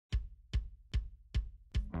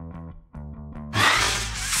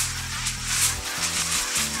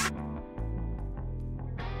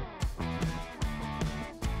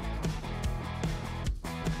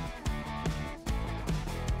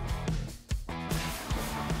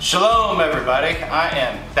Shalom everybody, I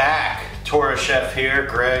am back. Torah chef here,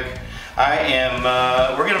 Greg.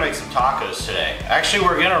 We're gonna make some tacos today. Actually,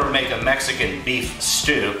 we're gonna make a Mexican beef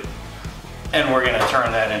stew, and we're gonna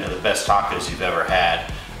turn that into the best tacos you've ever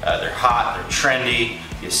had. They're hot, they're trendy,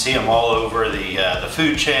 you see them all over the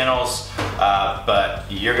food channels, but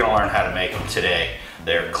you're gonna learn how to make them today.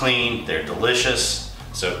 They're clean, they're delicious,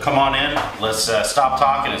 so come on in, let's stop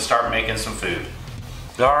talking and start making some food.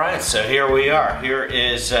 Alright, so here we are. Here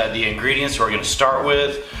is the ingredients we're going to start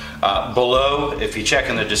with. Below, if you check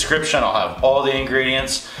in the description, I'll have all the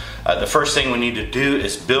ingredients. The first thing we need to do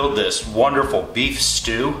is build this wonderful beef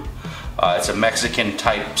stew. It's a Mexican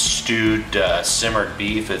type stewed simmered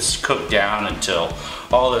beef. It's cooked down until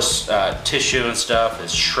all this tissue and stuff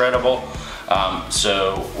is shreddable.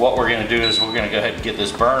 So what we're going to do is we're going to go ahead and get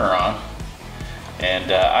this burner on.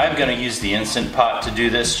 And I'm going to use the Instant Pot to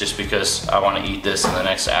do this just because I want to eat this in the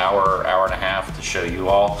next hour or hour and a half to show you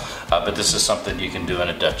all. But this is something you can do in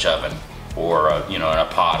a Dutch oven or you know, in a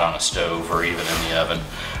pot on a stove or even in the oven.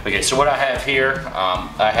 Okay, so what I have here,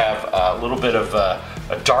 I have a little bit of a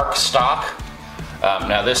dark stock.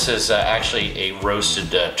 Now this is actually a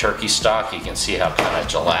roasted turkey stock. You can see how kind of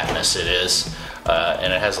gelatinous it is.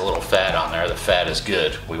 And it has a little fat on there. The fat is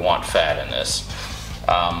good. We want fat in this.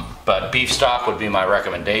 But beef stock would be my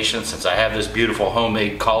recommendation. Since I have this beautiful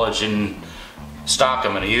homemade collagen stock,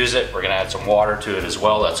 I'm going to use it. We're going to add some water to it as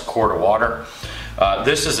well. That's a quart of water.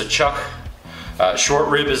 This is a chuck. Short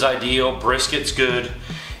rib is ideal. Brisket's good.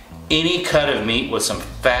 Any cut of meat with some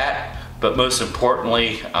fat, but most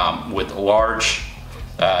importantly with large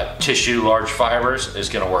tissue, large fibers, is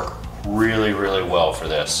going to work really, really well for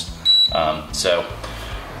this. So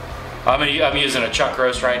I'm using a chuck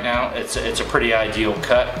roast right now. It's a pretty ideal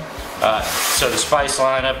cut. So the spice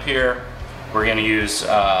lineup here, we're going to use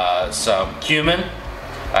some cumin.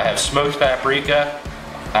 I have smoked paprika.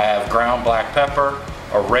 I have ground black pepper,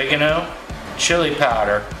 oregano, chili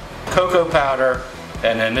powder, cocoa powder,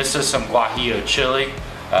 and then this is some Guajillo chili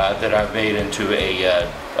that I've made into a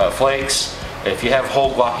flakes. If you have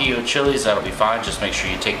whole Guajillo chilies, that'll be fine. Just make sure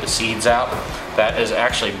you take the seeds out. That is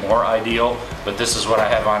actually more ideal, but this is what I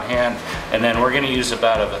have on hand. And then we're going to use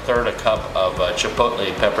about a third a cup of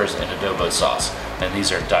chipotle peppers in adobo sauce. And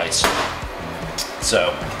these are diced.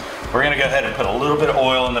 So we're going to go ahead and put a little bit of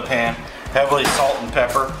oil in the pan, heavily salt and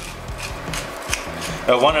pepper.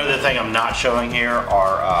 One other thing I'm not showing here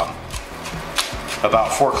are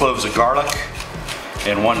about 4 cloves of garlic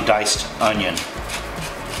and 1 diced onion.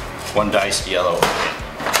 1 diced yellow onion.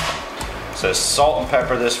 So salt and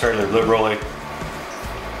pepper this fairly liberally.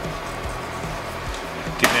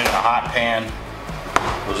 Get it in a hot pan.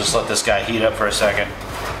 We'll just let this guy heat up for a second.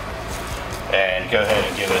 And go ahead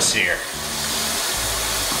and give it a sear.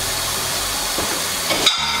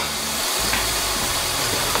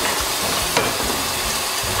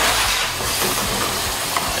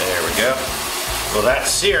 There we go. Well, that's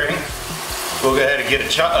searing. We'll go ahead and get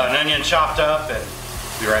an onion chopped up and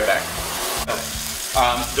be right back.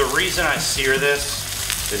 The reason I sear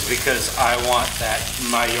this is because I want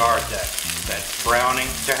Maillard, that browning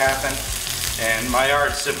to happen. And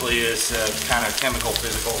Maillard simply is a kind of chemical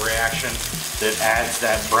physical reaction that adds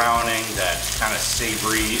that browning, that kind of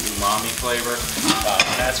savory umami flavor.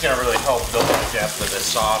 And that's going to really help build the depth of this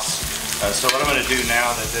sauce. So what I'm going to do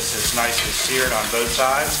now that this is nicely seared on both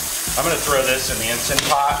sides, I'm going to throw this in the Instant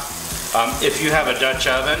Pot. If you have a Dutch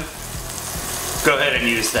oven, go ahead and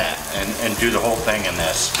use that and do the whole thing in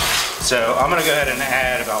this. So I'm going to go ahead and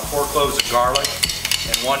add about 4 cloves of garlic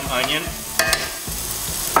and 1 onion.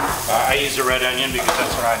 I use a red onion because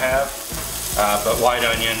that's what I have, but white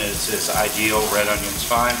onion is ideal, red onion's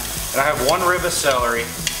fine. And I have 1 rib of celery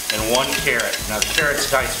and 1 carrot. Now the carrot's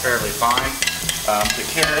diced fairly fine. The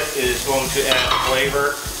carrot is going to add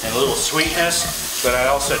flavor and a little sweetness, but I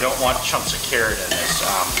also don't want chunks of carrot in this.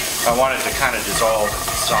 I want it to kind of dissolve and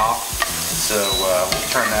be soft. So we'll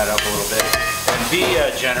turn that up a little bit. And be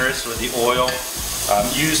generous with the oil.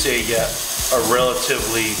 Use a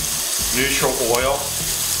relatively neutral oil,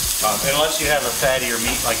 unless you have a fattier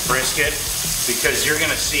meat like brisket, because you're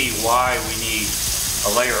going to see why we need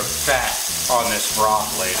a layer of fat on this broth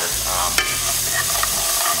later.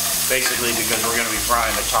 Basically because we're going to be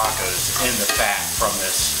frying the tacos in the fat from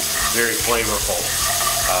this very flavorful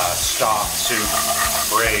stock, soup,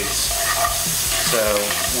 braise. So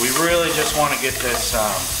we really just want to get this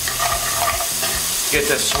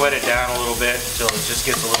sweated down a little bit until it just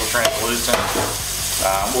gets a little translucent.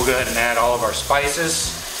 We'll go ahead and add all of our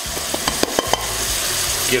spices.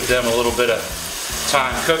 Give them a little bit of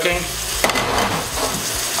time cooking.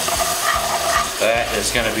 That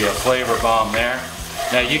is going to be a flavor bomb there.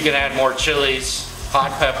 Now you can add more chilies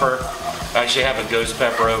hot pepper. I actually have a ghost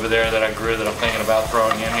pepper over there that I grew that I'm thinking about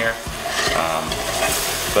throwing in here.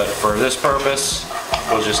 But for this purpose,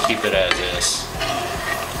 we'll just keep it as is.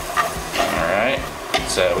 Alright,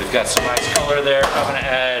 so we've got some nice color there. I'm going to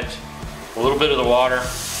add a little bit of the water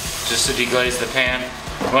just to deglaze the pan.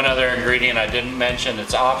 One other ingredient I didn't mention,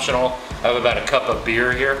 it's optional. I have about a cup of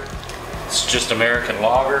beer here. It's just American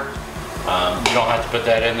lager. You don't have to put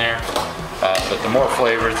that in there. But the more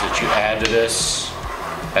flavors that you add to this,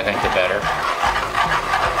 I think the better.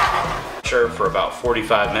 For about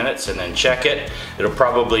 45 minutes and then check it. It'll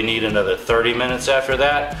probably need another 30 minutes after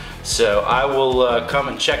that. So I will come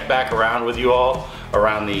and check back around with you all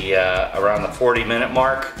around the 40-minute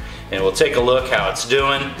mark, and we'll take a look how it's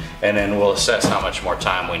doing, and then we'll assess how much more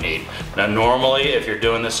time we need. Now normally if you're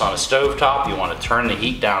doing this on a stovetop, you want to turn the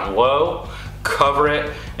heat down low, cover it,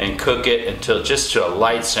 and cook it until just to a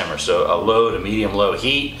light simmer, so a low to medium low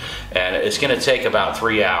heat, and it's going to take about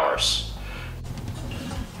 3 hours.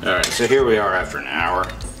 Alright, so here we are after an hour.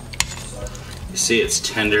 You see it's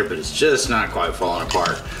tender, but it's just not quite falling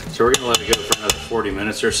apart. So we're going to let it go for another 40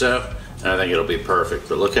 minutes or so, and I think it'll be perfect.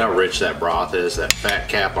 But look how rich that broth is, that fat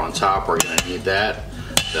cap on top, we're going to need that.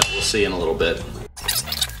 That we'll see in a little bit.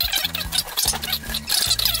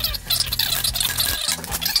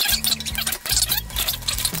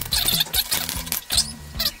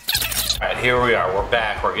 Alright, here we are, we're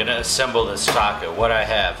back. We're going to assemble this taco. What I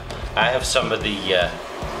have some of the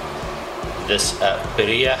this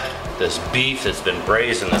birria, this beef that's been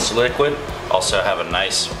braised in this liquid. Also have a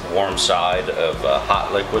nice warm side of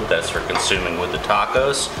hot liquid that's for consuming with the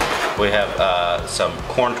tacos. We have some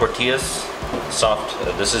corn tortillas,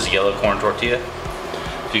 soft, this is yellow corn tortilla.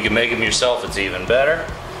 If you can make them yourself, it's even better.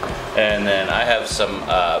 And then I have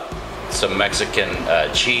some Mexican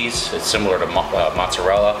cheese. It's similar to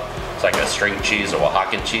mozzarella. It's like a string cheese, a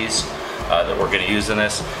Oaxacan cheese. That we're going to use in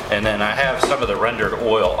this. And then I have some of the rendered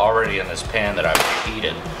oil already in this pan that I've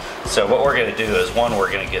reheated. So what we're going to do is, one, we're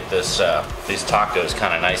going to get this these tacos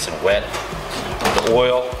kind of nice and wet with the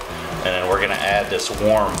oil, and then we're going to add this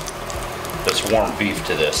warm beef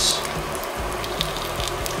to this,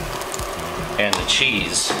 and the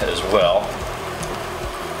cheese as well.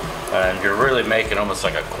 And you're really making almost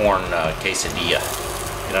like a corn quesadilla.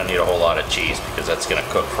 You don't need a whole lot of cheese because that's going to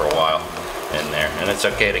cook for a while in there, and it's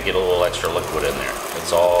okay to get a little extra liquid in there.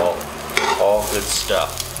 It's all good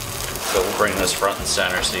stuff. So we'll bring this front and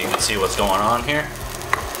center so you can see what's going on here.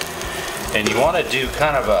 And you want to do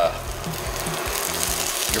kind of a,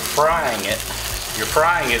 you're frying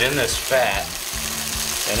it in this fat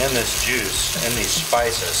and in this juice and these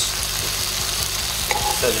spices,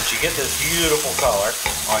 so that you get this beautiful color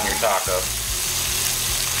on your taco.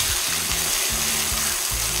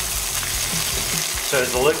 So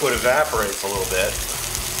as the liquid evaporates a little bit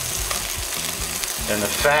and the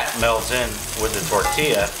fat melds in with the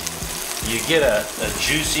tortilla, you get a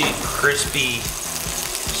juicy, crispy,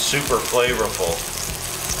 super flavorful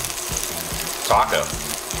taco.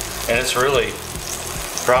 And it's really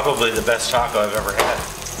probably the best taco I've ever had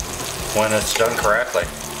when it's done correctly.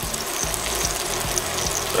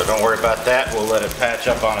 So don't worry about that, we'll let it patch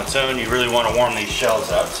up on its own. You really want to warm these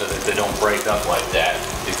shells up so that they don't break up like that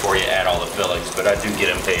before you add all the fillings, but I do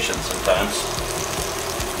get impatient sometimes.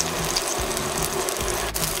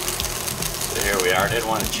 So here we are. I didn't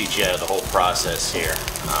want to cheat you out of the whole process here,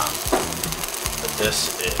 but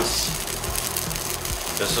this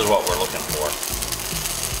is what we're looking for.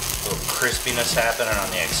 A little crispiness happening on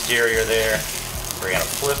the exterior there. We're going to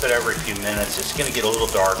flip it every few minutes. It's going to get a little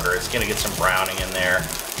darker. It's going to get some browning in there.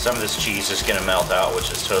 Some of this cheese is going to melt out,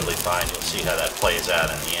 which is totally fine. You'll see how that plays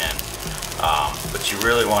out in the end. But you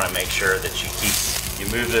really want to make sure that you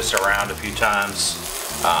move this around a few times.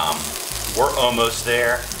 We're almost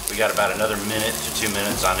there. We got about another minute to 2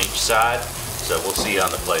 minutes on each side. So we'll see you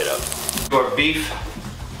on the Play-Doh. Your beef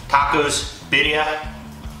tacos birria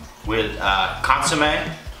with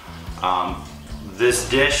consomme. This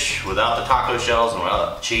dish, without the taco shells and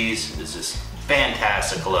without the cheese, is just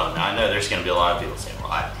fantastic alone. Now I know there's going to be a lot of people saying, well,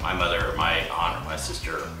 my mother or my aunt or my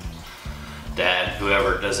sister or dad,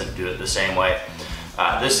 whoever doesn't do it the same way.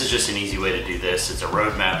 This is just an easy way to do this. It's a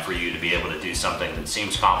roadmap for you to be able to do something that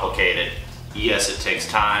seems complicated. Yes, it takes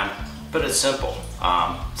time, but it's simple.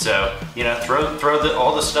 So, you know, throw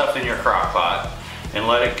all the stuff in your crock pot and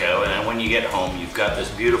let it go. And then when you get home, you've got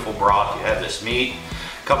this beautiful broth, you have this meat,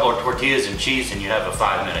 a couple of tortillas and cheese, and you have a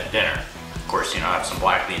 5-minute dinner. Of course, you know, I have some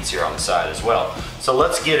black beans here on the side as well. So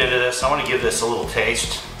let's get into this. I want to give this a little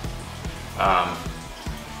taste,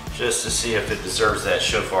 just to see if it deserves that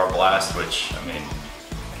shofar blast, which, I mean,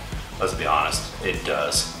 let's be honest, it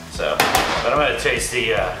does. So, but I'm going to taste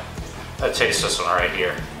the Let's taste this one right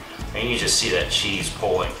here. And you just see that cheese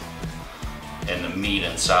pulling and the meat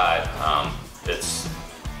inside. It's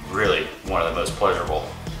really one of the most pleasurable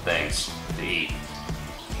things to eat.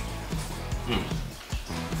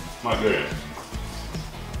 My goodness.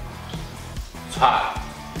 It's hot,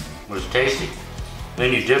 but it's tasty.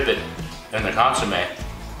 Then you dip it in the consomme, and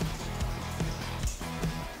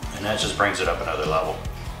that just brings it up another level.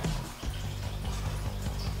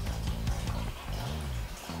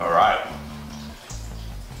 All right.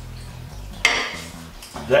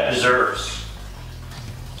 That deserves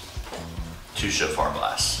 2 shofar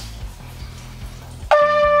blasts.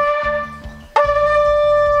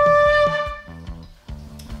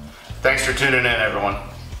 Thanks for tuning in, everyone.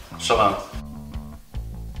 Shalom.